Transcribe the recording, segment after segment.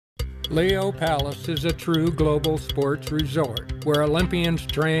Leo Palace is a true global sports resort where Olympians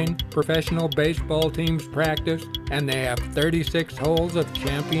train, professional baseball teams practice, and they have 36 holes of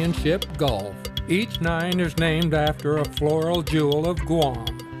championship golf. Each 9 is named after a floral jewel of Guam.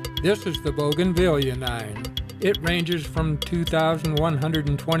 This is the Bougainvillea 9. It ranges from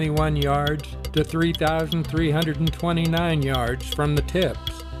 2,121 yards to 3,329 yards from the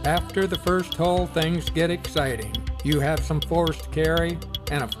tips. After the first hole, things get exciting. You have some forced carry,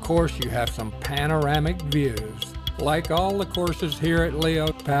 and of course you have some panoramic views. Like all the courses here at Leo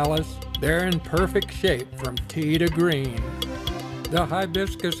Palace, they're in perfect shape from tee to green. The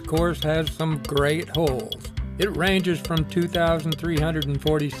Hibiscus course has some great holes. It ranges from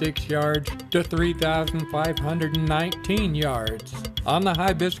 2,346 yards to 3,519 yards. On the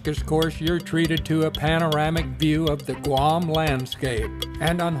Hibiscus course, you're treated to a panoramic view of the Guam landscape.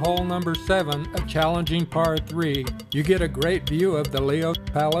 And on hole number 7, a challenging par 3, you get a great view of the Leo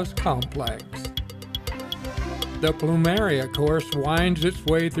Palace complex. The Plumeria course winds its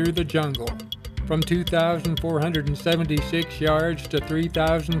way through the jungle, from 2,476 yards to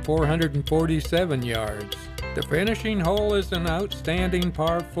 3,447 yards. The finishing hole is an outstanding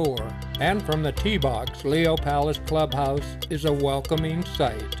par 4, and from the tee box, Leo Palace Clubhouse is a welcoming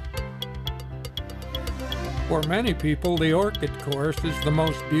sight. For many people, the Orchid course is the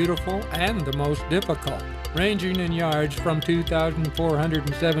most beautiful and the most difficult, ranging in yards from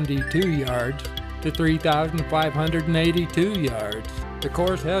 2,472 yards to 3,582 yards. The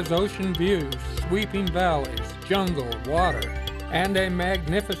course has ocean views, sweeping valleys, jungle, water, and a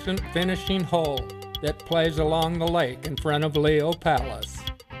magnificent finishing hole that plays along the lake in front of Leo Palace.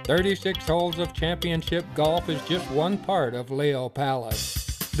 36 holes of championship golf is just one part of Leo Palace.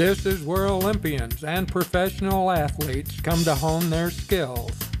 This is where Olympians and professional athletes come to hone their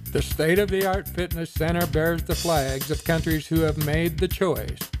skills. The state-of-the-art fitness center bears the flags of countries who have made the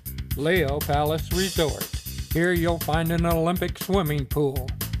choice. Leo Palace Resort. Here you'll find an Olympic swimming pool,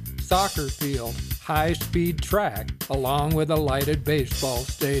 soccer field, high-speed track, along with a lighted baseball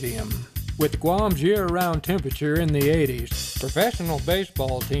stadium. With Guam's year-round temperature in the 80s, professional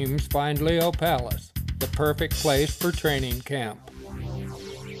baseball teams find Leo Palace the perfect place for training camp.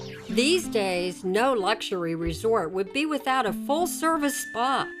 These days, no luxury resort would be without a full-service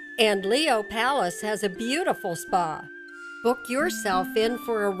spa, and Leo Palace has a beautiful spa. Book yourself in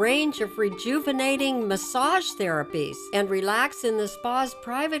for a range of rejuvenating massage therapies and relax in the spa's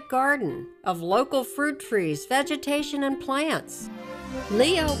private garden of local fruit trees, vegetation, and plants.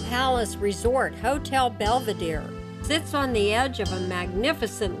 Leo Palace Resort Hotel Belvedere sits on the edge of a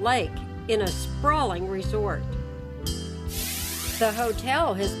magnificent lake in a sprawling resort. The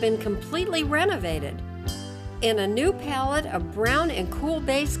hotel has been completely renovated in a new palette of brown and cool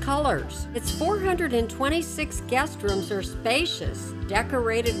base colors. Its 426 guest rooms are spacious,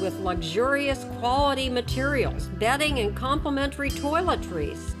 decorated with luxurious quality materials, bedding, and complimentary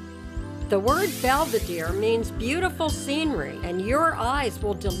toiletries. The word Belvedere means beautiful scenery, and your eyes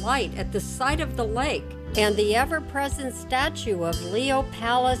will delight at the sight of the lake and the ever-present statue of Leo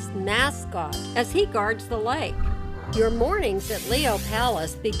Palace mascot as he guards the lake. Your mornings at Leo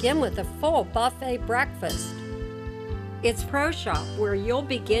Palace begin with a full buffet breakfast. It's Pro Shop where you'll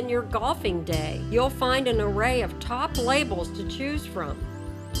begin your golfing day. You'll find an array of top labels to choose from.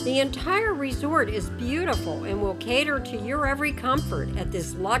 The entire resort is beautiful and will cater to your every comfort at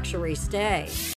this luxury stay.